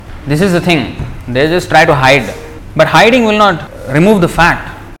This is the thing. They just try to hide. But hiding will not remove the fact.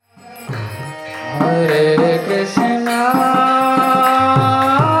 Hare Krishna,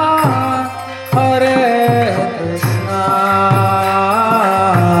 Hare Krishna,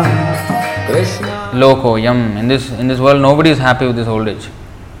 Krishna. Loko, yam. In this world, nobody is happy with this old age.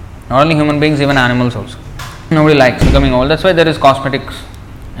 Not only human beings, even animals also. Nobody likes becoming old. That's why there is cosmetics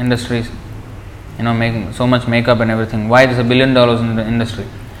industries. Making so much makeup and everything. Why there's $1 billion in the industry?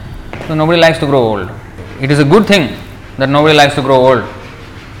 So nobody likes to grow old. It is a good thing that nobody likes to grow old.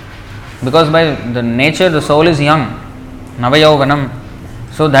 Because by the nature, the soul is young. Navayauganam.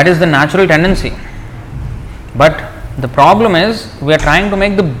 So that is the natural tendency. But the problem is, we are trying to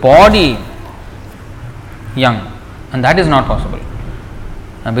make the body young. And that is not possible.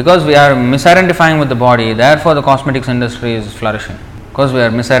 Because we are misidentifying with the body, therefore the cosmetics industry is flourishing. Because we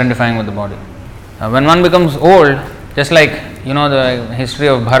are misidentifying with the body. When one becomes old, just like the history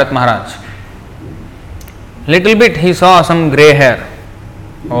of Bharat Maharaj, little bit he saw some grey hair.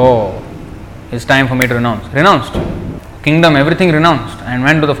 Oh, it's time for me to renounce. Renounced. Kingdom, everything renounced and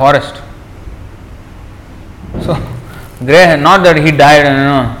went to the forest. So, grey hair, not that he died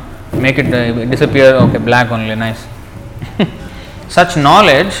and make it disappear, okay, black only, nice. Such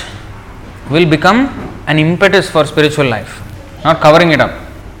knowledge will become an impetus for spiritual life, not covering it up.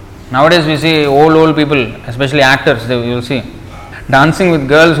 Nowadays we see old people, especially actors, you will see, dancing with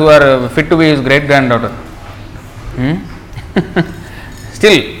girls who are fit to be his great-granddaughter.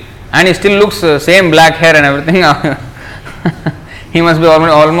 Still, and he still looks same black hair and everything. He must be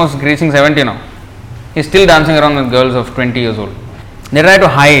almost reaching 70 now. He's still dancing around with girls of 20 years old. They try to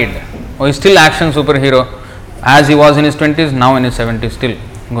hide. Oh, he's still action superhero. As he was in his 20s, now in his 70s, still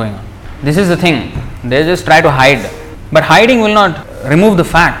going on. This is the thing. They just try to hide. But hiding will not remove the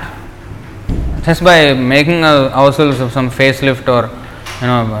fact. Just by making ourselves some facelift or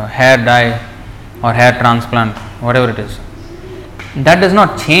hair dye or hair transplant, whatever it is, that does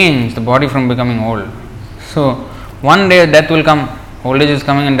not change the body from becoming old. So one day death will come. Old age is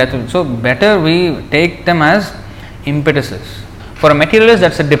coming and death will. So better we take them as impetuses. For a materialist,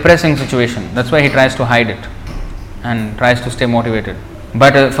 that's a depressing situation. That's why he tries to hide it and tries to stay motivated.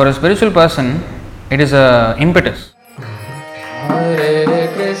 But for a spiritual person, it is a impetus.